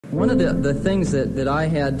One of the things that I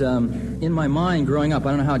had in my mind growing up, I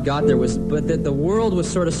don't know how it got there, but that the world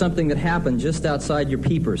was sort of something that happened just outside your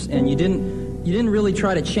peepers, and you didn't really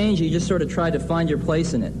try to change it, you just sort of tried to find your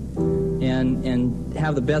place in it and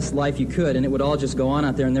have the best life you could, and it would all just go on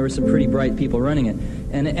out there, and there were some pretty bright people running it.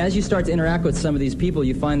 And as you start to interact with some of these people,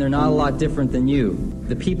 you find they're not a lot different than you.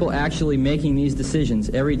 The people actually making these decisions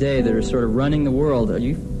every day that are sort of running the world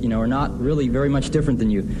are not really very much different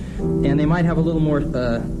than you. And they might have a little more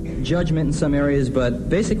judgment in some areas, but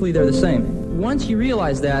basically they're the same. Once you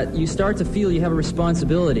realize that, you start to feel you have a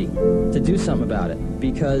responsibility to do something about it,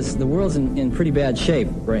 because the world's in pretty bad shape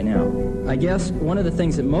right now. I guess one of the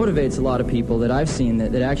things that motivates a lot of people that I've seen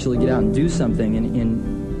that actually get out and do something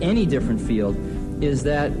in any different field is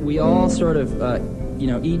that we all sort of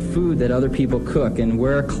eat food that other people cook and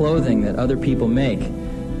wear clothing that other people make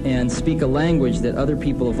and speak a language that other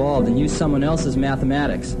people evolved and use someone else's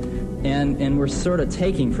mathematics. And we're sort of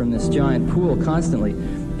taking from this giant pool constantly.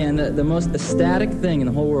 And the most ecstatic thing in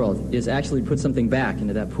the whole world is actually put something back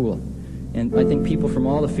into that pool. And I think people from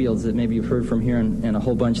all the fields that maybe you've heard from here and a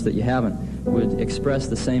whole bunch that you haven't would express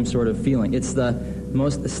the same sort of feeling. It's the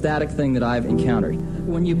most ecstatic thing that I've encountered.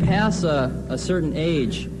 When you pass a certain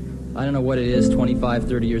age, I don't know what it is, 25,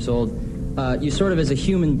 30 years old, you sort of as a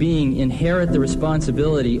human being inherit the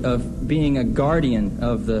responsibility of being a guardian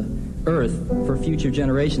of the earth for future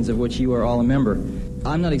generations of which you are all a member.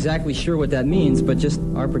 I'm not exactly sure what that means, but just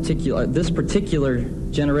this particular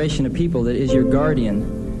generation of people that is your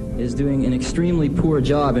guardian is doing an extremely poor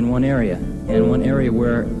job in one area, and one area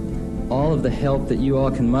where all of the help that you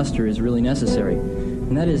all can muster is really necessary.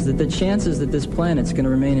 And that is that the chances that this planet's going to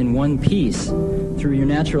remain in one piece through your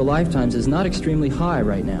natural lifetimes is not extremely high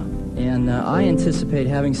right now. And I anticipate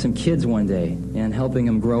having some kids one day and helping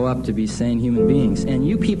them grow up to be sane human beings. And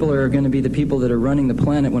you people are going to be the people that are running the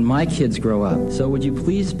planet when my kids grow up. So would you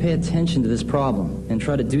please pay attention to this problem and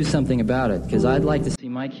try to do something about it? Because I'd like to see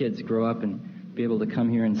my kids grow up and be able to come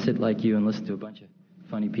here and sit like you and listen to a bunch of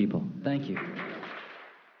funny people. Thank you.